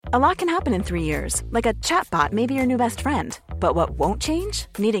A lot can happen in 3 years, like a chatbot may be your new best friend. But what won't change?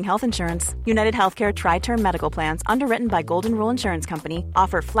 Needing health insurance. United Healthcare Tri-Term Medical Plans, underwritten by Golden Rule Insurance Company,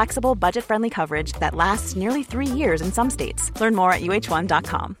 offer flexible, budget-friendly coverage that lasts nearly 3 years in some states. Learn more at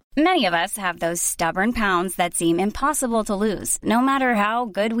uh1.com. Many of us have those stubborn pounds that seem impossible to lose, no matter how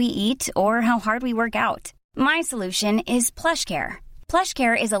good we eat or how hard we work out. My solution is PlushCare.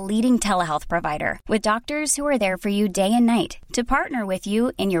 PlushCare is a leading telehealth provider with doctors who are there for you day and night to partner with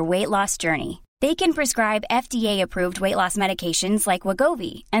you in your weight loss journey. They can prescribe FDA-approved weight loss medications like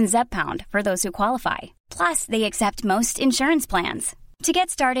Wegovy and Zepbound for those who qualify. Plus, they accept most insurance plans. To get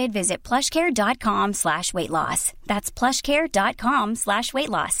started, visit plushcare.com/weightloss. That's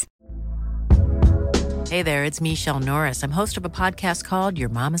plushcare.com/weightloss. Hey there, it's Michelle Norris. I'm host of a podcast called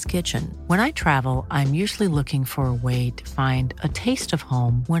Your Mama's Kitchen. When I travel, I'm usually looking for a way to find a taste of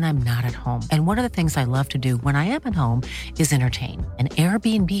home when I'm not at home. And one of the things I love to do when I am at home is entertain. And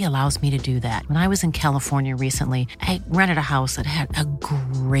Airbnb allows me to do that. When I was in California recently, I rented a house that had a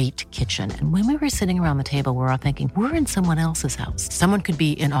great kitchen. And when we were sitting around the table, we're all thinking, we're in someone else's house. Someone could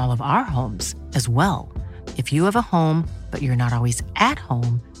be in all of our homes as well. If you have a home, but you're not always at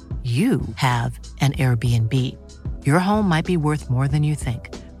home, you have an Airbnb. Your home might be worth more than you think.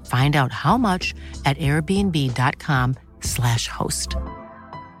 Find out how much at airbnb.com/host.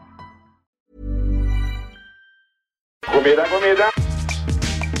 God middag.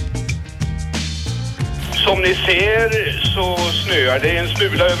 Som ni ser så snöar det en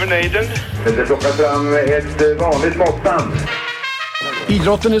smula över nejden. Det plockar fram ett vanligt måttband.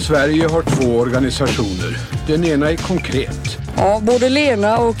 Idrotten i Sverige har 2 organisationer. Den ena är konkret. Ja, både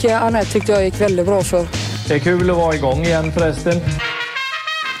Lena och Anette tyckte jag gick väldigt bra för. Det är kul att vara igång igen förresten.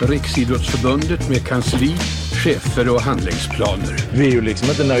 Riksidrottsförbundet med kansli, chefer och handlingsplaner. Vi är ju liksom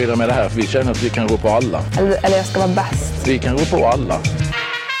inte nöjda med det här, för vi känner att vi kan gå på alla. Eller jag ska vara bäst. Vi kan gå på alla.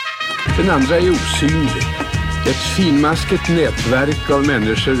 Den andra är osynlig. Ett finmaskigt nätverk av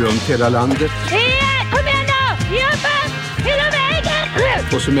människor runt hela landet. Kom igen då! Jobba! Hela vägen!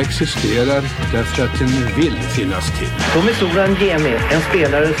 Och som existerar därför att den vill finnas till. Tommy Soran Gemi, en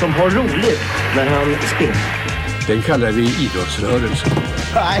spelare som har roligt när han spelar. Den kallar vi idrottsrörelsen.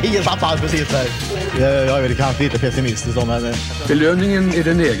 Nej, jag tappade precis där. Jag är väl kanske lite pessimistisk om henne. Belöningen är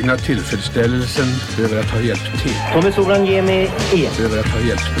den egna tillfredsställelsen över att ha hjälpt till. Tommy Soran Gemi är. Över att ha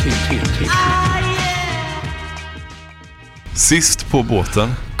hjälpt till. Sist på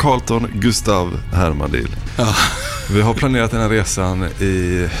båten, Carlton Gustav Hermandill. Ja. Vi har planerat den här resan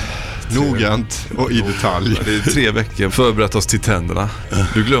i... Noggrant och i detalj. Det är 3 veckor, förberett oss till tänderna.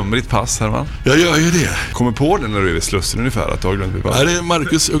 Du glömmer ditt pass, Herman. Jag gör ju det. Kommer på det när du är vid Slussen ungefär, att du har glömt ditt pass? Nej, det är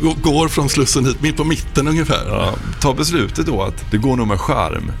Marcus går från Slussen hit, mitt på mitten ungefär. Ja, ta beslutet då att det går nog med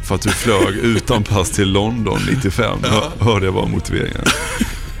skärm för att du flög utan pass till London 95. Ja. Hörde jag var motiveringen.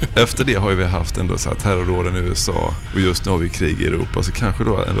 Efter det har vi haft ändå så här terrorråden i USA och just nu har vi krig i Europa, så kanske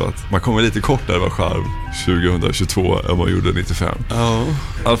då ändå att man kommer lite kortare med skärm 2022 än man gjorde 95. Ja.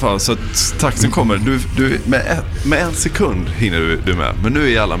 I alla fall, så att taxin kommer, du med 1 sekund hinner du med, men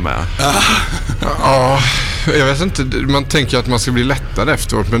nu är alla med. Ja, jag vet inte, man tänker att man ska bli lättare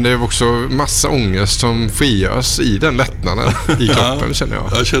efteråt, men det är också massa ångest som frigörs i den lättnaden i kroppen, känner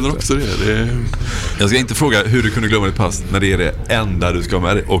jag. Jag känner också det. Jag ska inte fråga hur du kunde glömma ditt pass när det är det enda du ska ha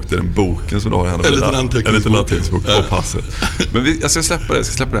med dig, och det är den boken som du har i handen. En liten anteckningsbok och passet. Men jag ska släppa det,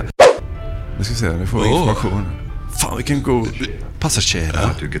 Nu ska vi se, nu får vi information. Fan, vilken god passagerare.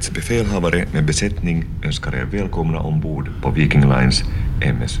 Fartygets befälhavare med besättning önskar er välkomna ombord på Viking Lines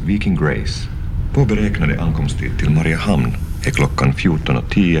MS Viking Grace. Vår beräknade ankomsttid till Mariehamn är klockan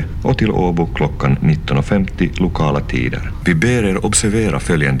 14.10 och till Åbo klockan 19.50 lokala tider. Vi ber er observera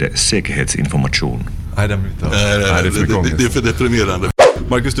följande säkerhetsinformation. Nej, det är för deprimerande.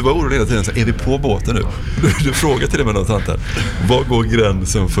 Marcus, du var orolig hela tiden. Så är vi på båten nu? Du frågar till det med något annat här. Var går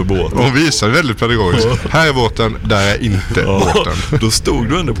gränsen för båten? Och visar väldigt pedagogiskt. Här är båten, där är inte båten. Då stod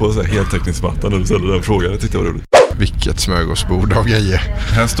du ändå på så här heltäckningsmattan när du ställde den frågan. Jag tyckte det var roligt. Vilket smörgåsbord av grejer.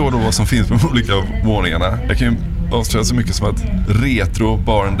 Här står då vad som finns på de olika våningarna. Jag kan ju avslöja så mycket som att retro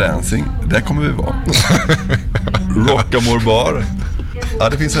bar and dancing, där kommer vi vara. Rockamore bar. Ja,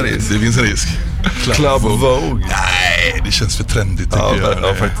 det finns en risk. Club Vogue. Nej, det känns för trendigt tycker jag.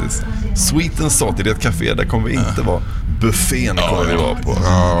 Ja, faktiskt. Sweet and Salty, det är ett café, där kommer vi inte vara. Buffén kommer vi vara på.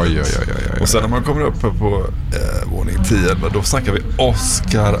 Ja. Och sen när man kommer upp här på våning 10-11, då snackar vi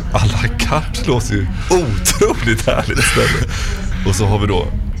Oscar à la carte. Det låter ju otroligt härligt ställe. Och så har vi då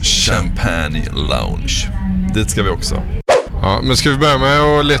Champagne Lounge. Dit ska vi också. Ja, men ska vi börja med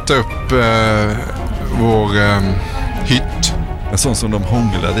att leta upp vår hytt? En sån som de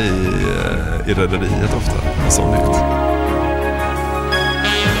hånglade i rederiet ofta. En sån hytt.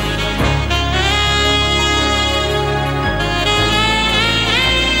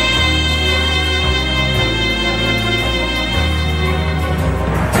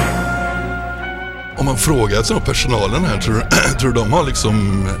 frågat så personalen här, tror de har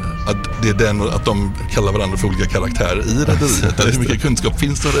liksom att det är att de kallar varandra för olika karaktärer i rederiet? Eller hur mycket kunskap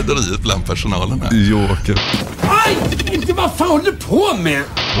finns det om rederiet bland personalen här? Joker. Aj! Inte vad fan håller du på med?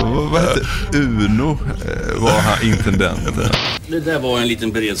 Vad heter Uno var han intendent. Det där var en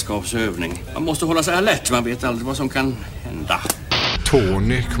liten beredskapsövning. Man måste hålla sig alert, man vet aldrig vad som kan hända.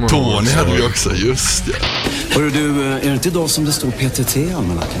 Tony hade vi också, just det. Hörru du, är det inte idag som det står PTT i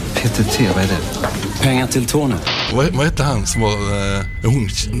almanackan? PTT, vad är det? Pengar till Tony. Vad hette han som var hon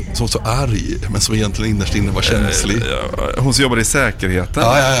som var så arg men som egentligen innerst inne var känslig? Hon som jobbade i säkerheten.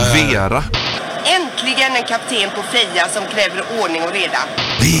 Vera. Äntligen en kapten på Freja som kräver ordning och reda.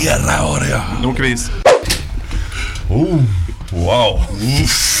 Vera var det, ja. Nu åker vi. Wow.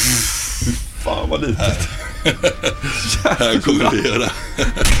 Fan vad litet. Här kommer Vera.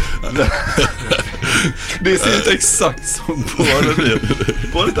 Det ser inte exakt som på det.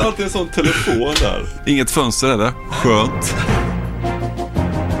 Var det inte alltid en sån telefon där? Inget fönster eller? Skönt.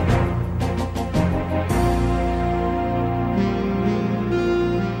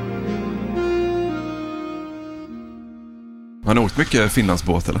 Har ni åkt mycket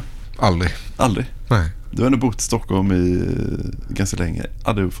Finlandsbåt eller? Aldrig? Nej. Du har ändå bott i Stockholm i ganska länge.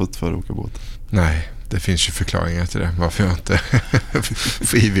 Hade du fått för att åka båt? Nej, det finns ju förklaringar till det. Varför jag inte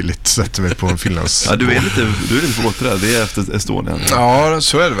frivilligt sätter mig på en Finlands... Ja, du är lite båträdd. Det är efter Estonia. Ja,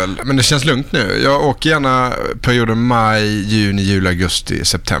 så är det väl. Men det känns lugnt nu. Jag åker gärna perioden maj, juni, juli, augusti,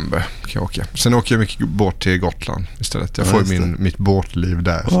 september. Kan jag åka. Sen åker jag mycket båt till Gotland istället. Jag får mitt båtliv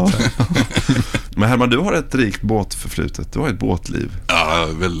där. Så Men Herman, du har ett rikt båtförflutet. Du har ett båtliv. Ja,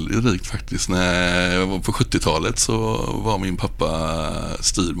 väldigt rikt faktiskt. När jag var på 70-talet så var min pappa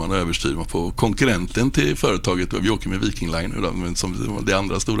styrman och överstyrman på konkurrenten till företaget. Vi åker med Viking Line nu då, men som det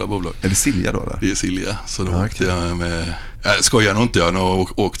andra stora bolag. Är det Silja då? Eller? Det är Silja. Så då åkte jag med... skojar nog inte, jag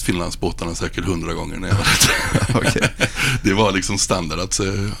har åkt Finlandsbåtarna säkert 100 gånger när jag var rätt. Okay. Det var liksom standard att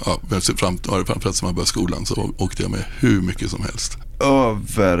framförallt som jag började skolan så åkte jag med hur mycket som helst.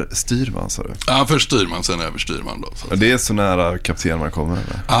 Överstyrman sa du? Ja, först styrman, sen överstyrman då. Så. Det är så nära kapten man kommer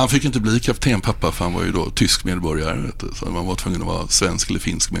eller? Ja, han fick inte bli kapten pappa för han var ju då tysk medborgare. Vet du. Så man var tvungen att vara svensk eller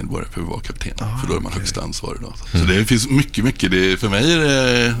finsk medborgare för att vara kapten. För då är man högsta ansvarig då. Så det finns mycket. Det, för mig är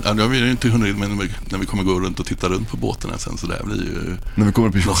det... Ja, jag vill inte hundra, men när vi kommer gå runt och titta runt på båtarna sen så där blir ju... När vi kommer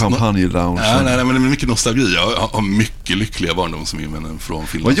upp i champagne-lounge. Nej, men det är mycket nostalgi. Jag har mycket lyckliga barndomsminnen från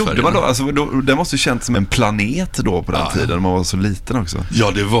Finland. Vad gjorde man då? Alltså, det måste ju känts som en planet då på den tiden. Man var så liten också.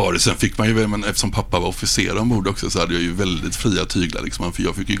 Ja, det var det. Sen fick man ju, men eftersom pappa var officer ombord också så hade jag ju väldigt fria tyglar. Liksom.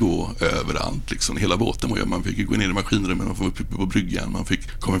 Jag fick ju gå överallt. Liksom. Hela båten. Man fick ju gå ner i maskinrummen och få upp på bryggan.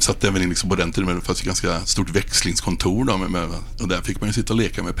 Satt även in liksom, på den tiden med ett ganska stort växlingskontor. Då, och där fick man ju sitta och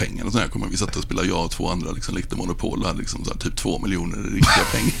leka med pengar. Och så här vi satt och spela jag och två andra liksom, lite monopol. Hade liksom, så här, typ 2 miljoner i riktiga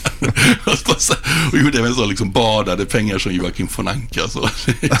pengar. och gjorde även så liksom, badade pengar som Joakim von Anka. Så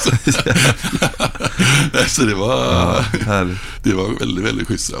det var... Det var väldigt, väldigt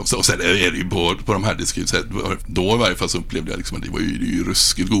schysst. Och sen är det ju på de här då i varje fall så upplevde jag liksom att det var ju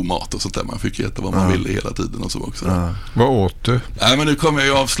ruskigt god mat och sånt där. Man fick äta vad man ville hela tiden och så också. Vad åt du? Nej, men nu kommer jag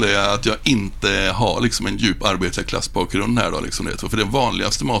ju avslöja att jag inte har liksom en djup arbetarklassbakgrund här då liksom det. För den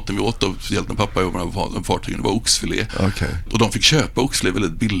vanligaste maten vi åt då, speciellt när pappa jobbade på fartygen, var oxfilé. Okay. Och de fick köpa oxfilé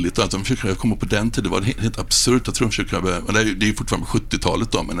väldigt billigt. Alltså de försökte komma på den tiden, det var helt absurt. Jag tror de försökte, men det är ju fortfarande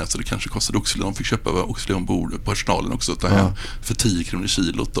 70-talet då, men alltså det kanske kostade oxfilé. De fick köpa oxfilé ombord på personalen också för 10 kronor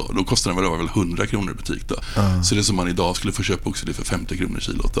kilot då. Då kostade den väl 100 kronor i butik då. Så det som man idag skulle få köpa oxfilé för 50 kronor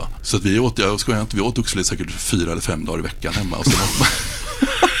kilot då. Så att vi åt oxfilé säkert 4 eller 5 dagar i veckan hemma. Och så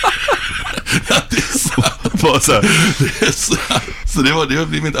det är sant. Så det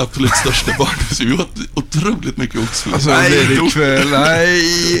var mitt absolut största barn. Så vi åt otroligt mycket oxfilé. Alltså, nej.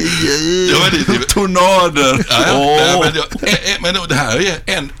 Tornader. Men det här är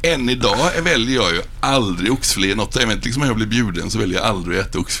än idag väljer jag ju aldrig oxfilé. Något event liksom jag blir bjuden så väljer jag aldrig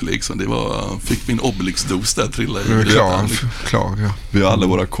äta oxfilé. Liksom. Det fick min Obelix-dos där trilla i. Klar, ja. Vi har alla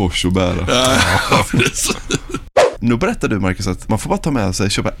våra kors och bära. Ja, nu berättar du, Marcus, att man får bara ta med sig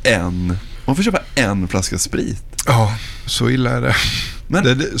man får köpa en flaska sprit. Ja, så illa är det.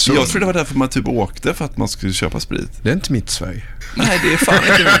 Men jag tror det var därför man typ åkte för att man skulle köpa sprit. Det är inte mitt Sverige. Nej, det är fan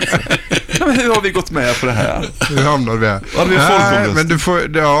inte mitt. Men hur har vi gått med på det här? Hur hamnar vi här? Nej, men du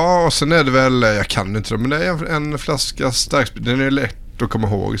får, ja, och sen är det väl, jag kan inte det, men det är en flaska starksprit. Den är lätt att komma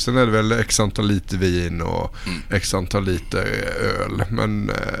ihåg. Sen är det väl x antal liter vin och x antal liter öl.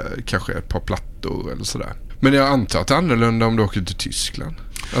 Men kanske ett par plattor eller sådär. Men jag antar att det är annorlunda om du åker till Tyskland.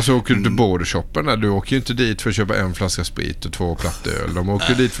 Alltså åker du till bordershoppen där, du åker ju inte dit för att köpa en flaska sprit och 2 plattöl. De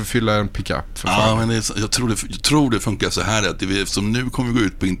åker dit för att fylla en pickup. Ja, men jag tror det funkar så här att som nu kommer vi gå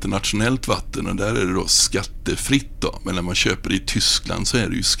ut på internationellt vatten och där är det då skattefritt då. Men när man köper det i Tyskland så är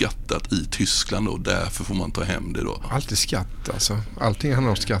det ju skattat i Tyskland och därför får man ta hem det då. Alltid skatt alltså. Allting handlar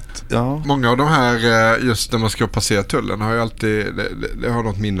om skatt. Ja. Många av de här, just när man ska passera tullen, har ju alltid, det har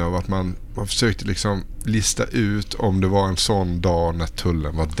något minne av att man försökte liksom lista ut om det var en sån dag när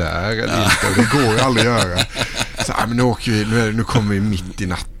tullen var där eller inte. Och det går ju aldrig att göra. Så, men nu kommer vi mitt i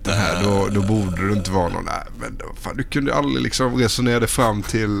natten här. Då borde det inte vara någon där. Men fan, du kunde aldrig liksom resonera det fram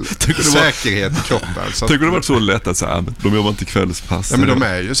till säkerhet i kroppen. Så tänk om det var så lätt att säga, de jobbar inte kvällspass. Ja, men de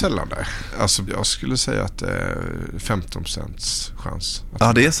är ju sällan där. Alltså, jag skulle säga att det är 15% chans.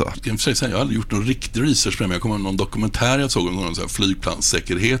 Ja, det är så. Jag har aldrig gjort någon riktig research på det, men jag kommer ihåg någon dokumentär jag såg om någon så här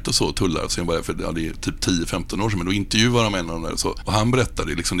flygplanssäkerhet och så, tullar. Så jag bara, för det är typ 10-15 år sedan, men då intervjuade de en av dem där så. Och han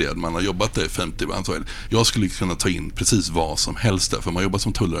berättade liksom det, att man har jobbat där i 50 år. Han sa, jag skulle kunna ta in precis vad som helst där, för man jobbar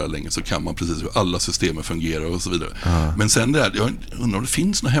som tullare länge så kan man precis hur alla systemen fungerar och så vidare. Men sen där, jag undrar om det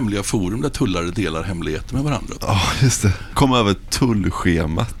finns några hemliga forum där tullare delar hemligheter med varandra. Ja, just det. Kom över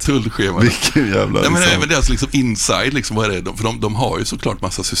tullschemat. Vilken jävla... Ja, men det är alltså liksom inside, liksom, vad är det? För de har ju såklart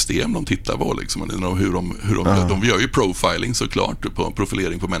massa system de tittar på, liksom, de gör ju profiling såklart, på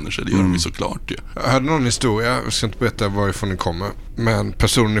profilering på människor, det gör de ju såklart. Jag hade någon historia, jag ska inte berätta varifrån den kommer, men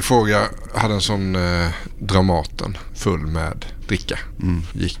personen i fråga hade en sån Dramaten full med dricka.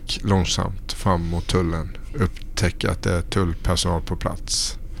 Gick långsamt fram mot tullen, upptäcker att det är tullpersonal på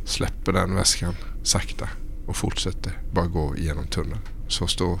plats, släpper den väskan sakta och fortsätter bara gå igenom tunneln. Så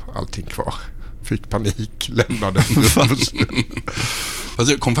står allting kvar. Fick panik, lämnade.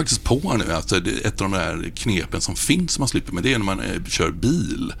 Alltså jag kom faktiskt på nu att ett av de där knepen som finns man slipper med, det är när man kör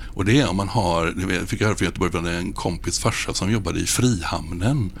bil. Och det är om man har, jag fick höra från Göteborg, det en kompis farsa som jobbade i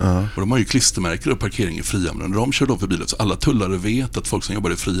Frihamnen. Och de har ju klistermärken och parkering i Frihamnen. De kör då för bilen, så alla tullare vet att folk som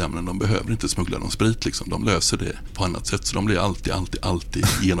jobbar i Frihamnen, de behöver inte smuggla någon sprit liksom. De löser det på annat sätt, så de blir alltid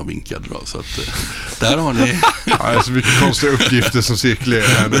genomvinkade då. Så att där har ni... Ja, så mycket konstiga uppgifter som cirkulerar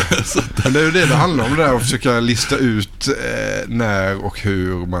här nu. Men det är ju det handlar om, det där att försöka lista ut när och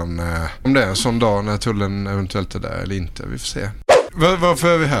hur man, om det är en sån dag när tullen eventuellt är där eller inte, vi får se.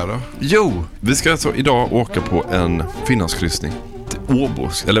 Varför är vi här då? Jo, vi ska alltså idag åka på en Finlandskryssning till Åbo,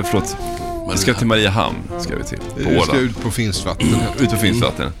 eller förlåt, vi ska till Mariehamn, ska vi till. Vi ska ut på Finnsvatten. Ut på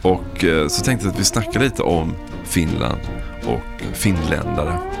Finnsvatten. Och så tänkte jag att vi snackar lite om Finland och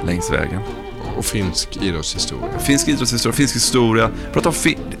finländare längs vägen. Och finsk idrottshistoria. Finsk historia. Prata om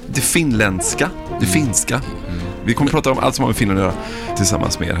det finländska, det finska. Vi kommer prata om allt som har med Finland att göra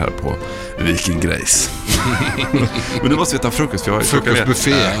tillsammans med er här på Viking Grace. Men nu måste vi äta frukost.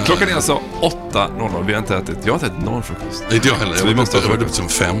 Frukostbuffé. Klockan är alltså 8:00. Vi har inte ätit. Jag har inte ätit någon frukost. Inte jag heller. Jag har varit uppe som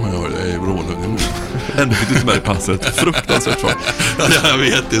 5 och jag är rånhungrig. Ändå fick du inte med i passet. Fruktansvärt svar. Jag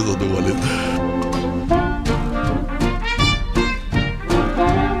vet, det är så dåligt.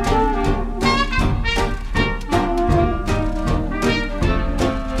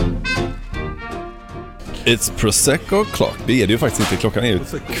 It's Prosecco clock. Det är det ju faktiskt inte. Klockan är ju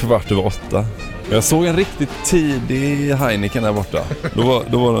 7:15. Jag såg en riktigt tidig Heineken där borta.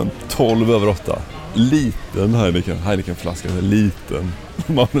 Då var den 7:12. Liten Heineken-flaska. Liten.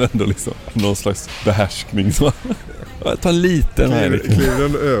 Man vill ändå liksom någon slags behärskning. Ta en liten Heineken. Kliv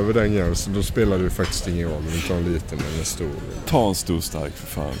den över den gränsen, då spelar du faktiskt ingen roll. Men ta en liten eller en stor. Ta en stor stark för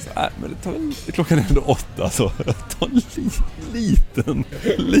fan. Men klockan är ändå 8. Så ta en liten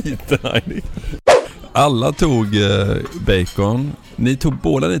Heineken. Alla tog bacon.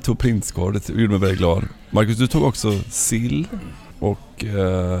 Båda ni tog prinskorv. Det gjorde mig väldigt glad. Marcus, du tog också sill. Och det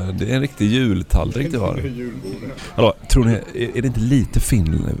är en riktig jultallrik det var. Hallå, tror ni, är det inte lite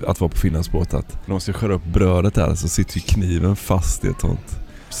fin att vara på Finlandsbåt? Att när man ska skära upp brödet där så sitter ju kniven fast i ett sånt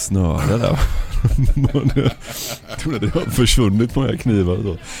snöre där. Jag tror att det har försvunnit många knivar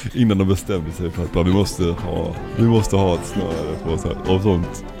då, innan de bestämde sig för att vi måste ha ett snöre på så här, och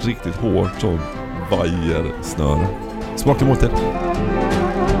sånt riktigt hårt sånt vajersnöre. Smaklig måltid.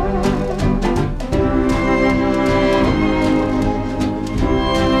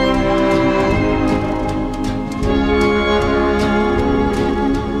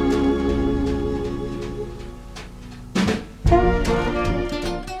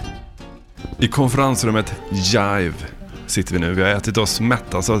 I konferensrummet Jive sitter vi nu. Vi har ätit oss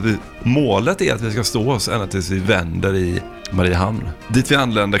mätta så att målet är att vi ska stå oss ända tills vi vänder i Mariehamn. Dit vi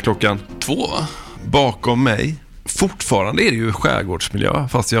anländer klockan 2, va? Bakom mig. Fortfarande är det ju skärgårdsmiljö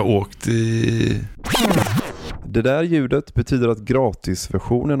fast jag har åkt i... Det där ljudet betyder att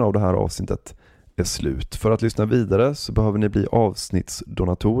gratisversionen av det här avsnittet är slut. För att lyssna vidare så behöver ni bli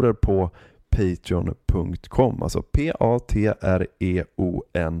avsnittsdonatorer på patreon.com, alltså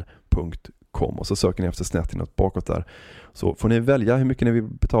patreon.com, och så söker ni efter snett inåt bakåt där. Så får ni välja hur mycket ni vill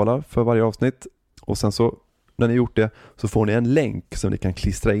betala för varje avsnitt, och sen så när ni gjort det så får ni en länk som ni kan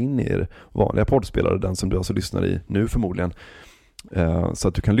klistra in i er vanliga poddspelare, den som du alltså lyssnar i nu förmodligen, så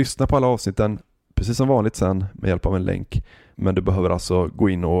att du kan lyssna på alla avsnitten precis som vanligt sen med hjälp av en länk. Men du behöver alltså gå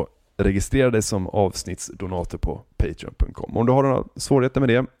in och registrera dig som avsnittsdonator på patreon.com. Om du har några svårigheter med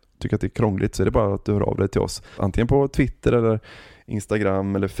det, tycker att det är krångligt, så är det bara att du hör av dig till oss. Antingen på Twitter eller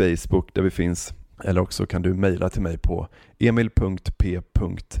Instagram eller Facebook där vi finns. Eller också kan du mejla till mig på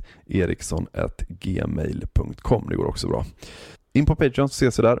emil.p.eriksson@gmail.com. Det går också bra. In på Patreon så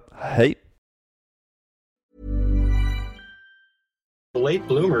ses vi där. Hej! Late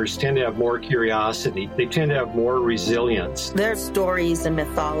bloomers tend to have more curiosity. They tend to have more resilience. There are stories and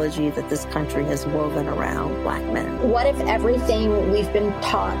mythology that this country has woven around Black men. What if everything we've been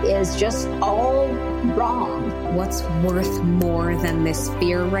taught is just all wrong? What's worth more than this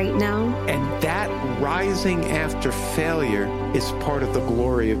fear right now? And that rising after failure is part of the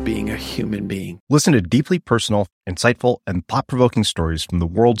glory of being a human being. Listen to deeply personal, insightful, and thought-provoking stories from the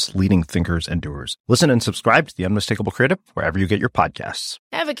world's leading thinkers and doers. Listen and subscribe to The Unmistakable Creative wherever you get your podcasts.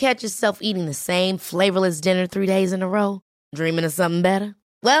 Ever catch yourself eating the same flavorless dinner 3 days in a row? Dreaming of something better?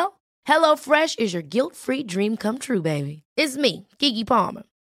 Well, HelloFresh is your guilt-free dream come true, baby. It's me, Keke Palmer.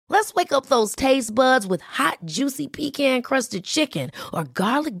 Let's wake up those taste buds with hot, juicy pecan-crusted chicken or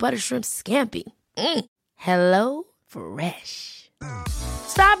garlic butter shrimp scampi. Hello Fresh.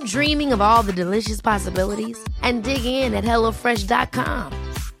 Stop dreaming of all the delicious possibilities and dig in at HelloFresh.com.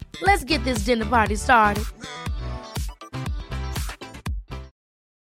 Let's get this dinner party started.